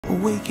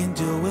We can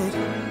do it,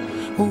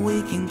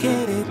 we can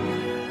get it.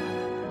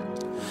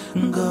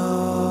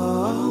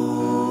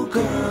 Go,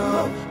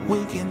 girl,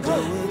 we can do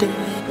it,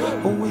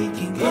 we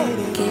can get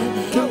it,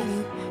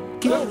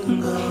 get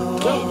it, go,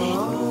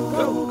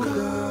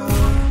 girl.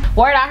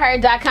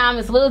 WordIHeard.com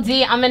is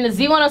lilD. I'm in the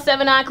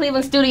Z1079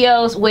 Cleveland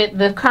studios with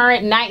the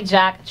current night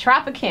jock,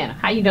 Tropikana.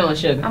 How you doing,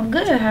 sugar? I'm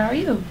good. How are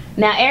you?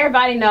 Now,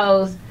 everybody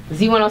knows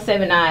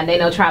Z1079. They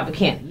know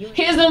Tropikana.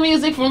 Here's the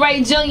music from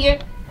Ray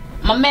Jr.,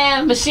 my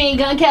man, Machine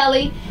Gun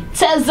Kelly,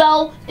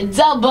 Tezo, and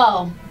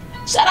Dubbo.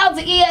 Shout out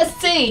to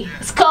EST.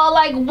 It's called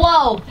like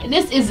Whoa. And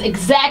this is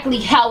exactly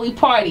how we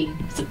party.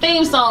 It's a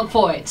theme song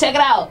for it. Check it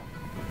out.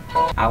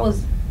 I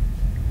was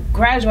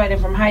graduating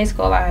from high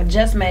school. I had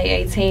just made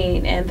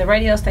 18, and the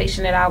radio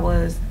station that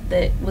was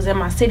in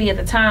my city at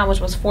the time,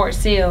 which was Fort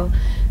Sill,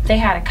 they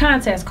had a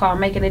contest called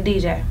Making a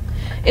DJ.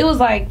 It was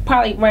like,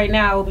 probably right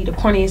now it would be the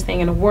corniest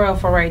thing in the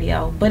world for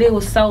radio, but it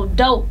was so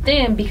dope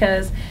then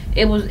because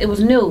it was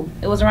new.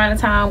 It was around a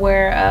time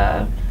where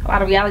a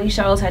lot of reality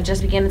shows had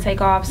just begun to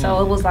take off,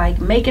 so it was like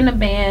making a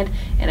band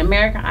and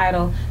American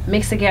Idol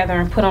mixed together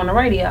and put on the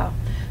radio.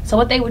 So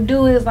what they would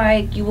do is,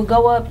 like, you would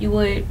go up, you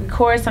would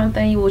record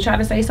something, you would try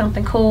to say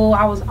something cool.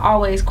 I was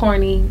always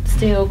corny,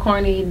 still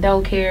corny,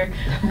 don't care.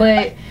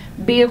 But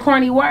being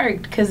corny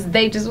worked because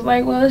they just was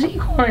like, well, she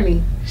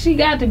corny. She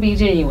got to be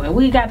genuine.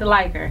 We got to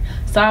like her.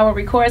 So I would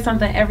record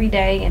something every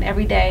day, and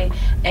every day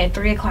at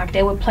 3 o'clock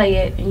they would play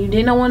it. And you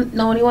didn't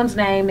know anyone's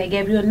name. They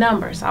gave you a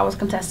number. So I was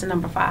contestant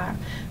number 5.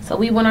 So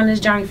we went on this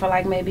journey for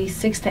like maybe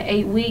 6 to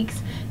 8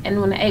 weeks. And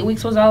when the 8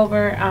 weeks was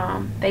over,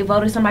 they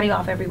voted somebody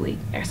off every week.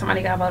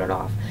 Somebody got voted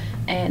off.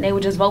 And they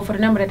would just vote for the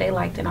number that they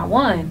liked, and I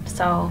won.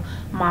 So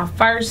my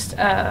first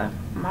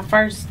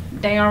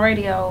day on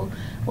radio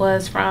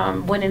was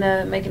from winning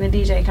Making a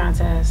DJ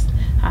contest.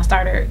 I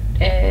started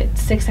at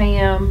 6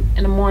 a.m.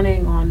 in the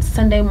morning on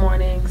Sunday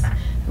mornings.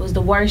 It was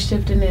the worst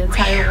shift in the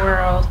entire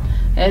world.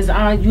 As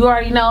you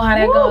already know how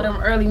that go,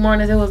 them early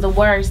mornings, it was the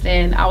worst.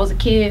 And I was a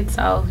kid,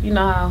 so you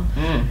know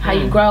how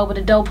you grow. But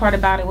the dope part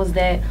about it was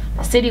that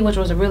the city, which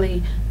was a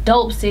really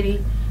dope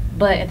city,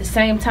 but at the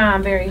same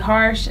time very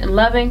harsh and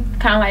loving,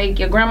 kind of like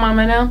your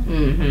grandmama and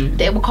them,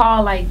 they would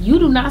call like, you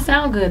do not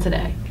sound good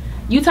today.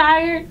 You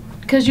tired?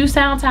 Because you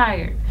sound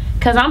tired.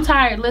 Because I'm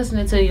tired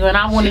listening to you and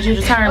I wanted you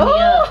to turn me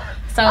up.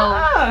 So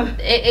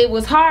it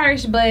was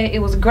harsh, but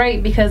it was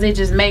great because it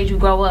just made you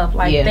grow up.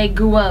 Like they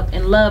grew up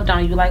and loved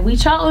on you. Like, we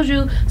chose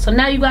you, so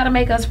now you got to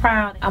make us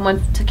proud. I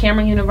went to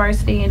Cameron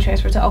University and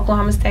transferred to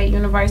Oklahoma State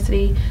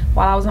University.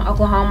 While I was in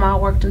Oklahoma, I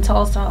worked in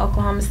Tulsa,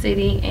 Oklahoma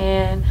City,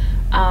 and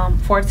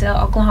Fort Sill,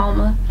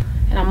 Oklahoma.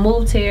 And I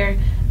moved here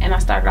and I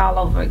started all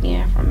over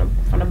again from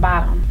the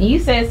bottom. You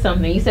said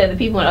something. You said the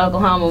people in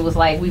Oklahoma was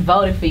like, we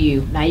voted for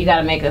you. Now you got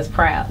to make us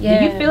proud. Yeah.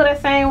 Do you feel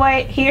that same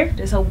way here?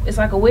 It's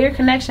like a weird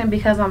connection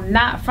because I'm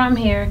not from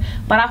here,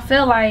 but I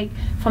feel like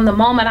from the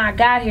moment I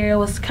got here, it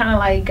was kind of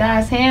like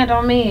God's hand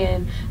on me,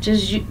 and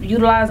just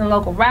utilizing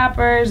local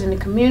rappers in the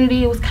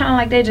community. It was kind of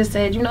like they just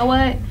said, you know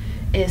what?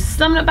 It's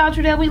something about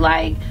you that we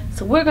like,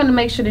 so we're going to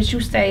make sure that you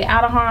stay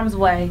out of harm's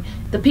way.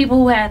 The people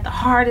who had the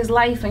hardest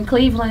life in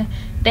Cleveland,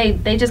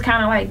 they just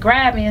kind of like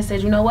grabbed me and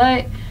said, you know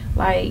what,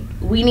 like,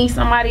 we need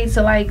somebody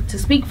to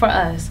speak for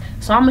us.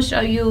 So I'm gonna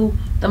show you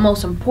the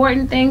most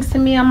important things to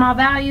me and my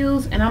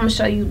values, and I'm gonna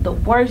show you the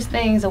worst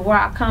things of where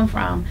I come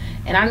from.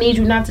 And I need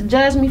you not to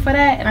judge me for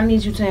that, and I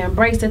need you to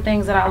embrace the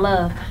things that I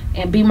love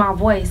and be my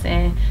voice.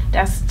 And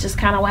that's just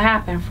kind of what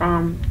happened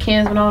from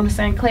Kinsman on to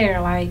St.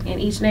 Clair, like in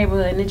each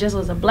neighborhood, and it just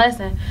was a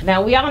blessing.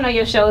 Now, we all know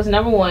your show is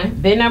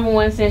 #1, been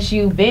 #1 since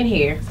you've been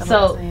here.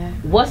 So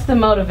what's the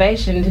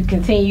motivation to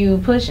continue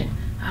pushing?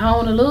 I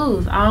don't want to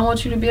lose. I don't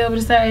want you to be able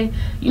to say,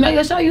 you know,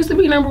 your show used to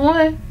be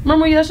 #1.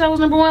 Remember your show was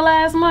 #1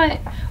 last month?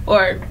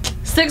 Or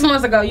 6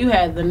 months ago you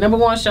had the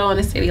 #1 show in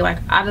the city. Like,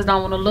 I just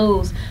don't want to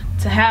lose.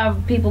 To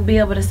have people be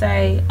able to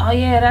say, oh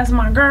yeah, that's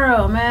my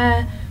girl,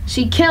 man.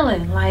 She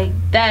killing. Like,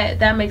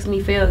 that makes me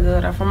feel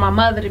good. Or for my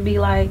mother to be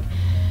like,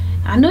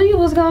 I knew you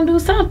was gonna do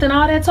something.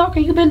 All that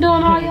talking you've been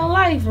doing all your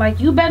life. Like,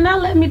 you better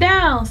not let me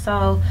down.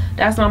 So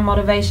that's my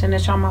motivation, to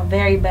try my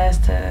very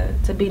best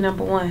to be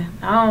 #1.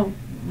 I don't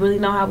really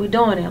know how we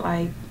doing it.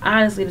 Like,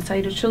 honestly, to tell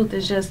you the truth,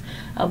 it's just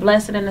a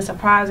blessing and a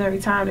surprise every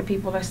time that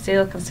people are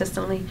still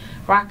consistently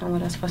rocking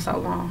with us for so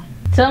long.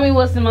 Tell me,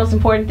 what's the most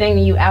important thing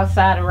to you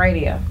outside of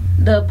radio?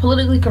 The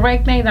politically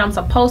correct thing that I'm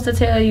supposed to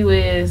tell you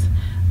is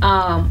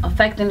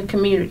affecting the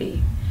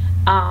community.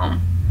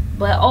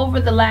 But over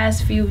the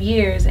last few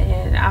years,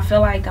 and I feel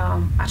like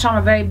I try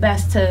my very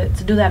best to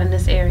do that in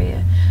this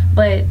area.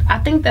 But I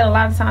think that a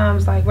lot of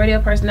times, like, radio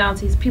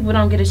personalities, people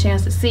don't get a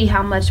chance to see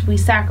how much we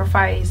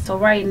sacrifice. So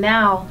right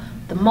now,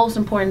 the most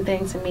important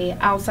thing to me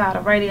outside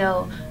of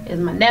radio is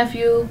my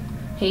nephew.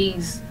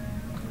 He's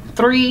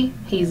 3,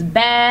 he's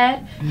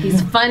bad,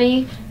 he's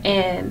funny,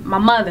 and my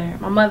mother.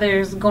 My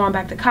mother's going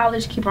back to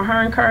college, keeping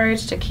her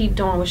encouraged to keep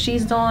doing what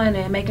she's doing,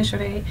 and making sure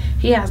that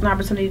he has an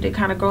opportunity to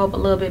kind of grow up a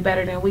little bit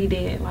better than we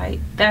did. Like,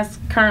 that's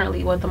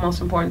currently what the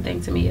most important thing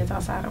to me is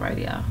outside of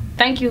radio.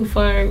 thank you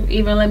for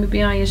even letting me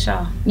be on your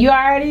show. You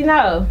already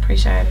know.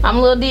 Appreciate it. I'm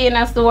lilD, and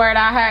that's the word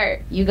I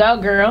heard. You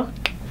go, girl.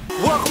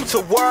 Welcome to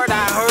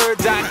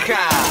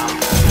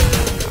WordIHeard.com.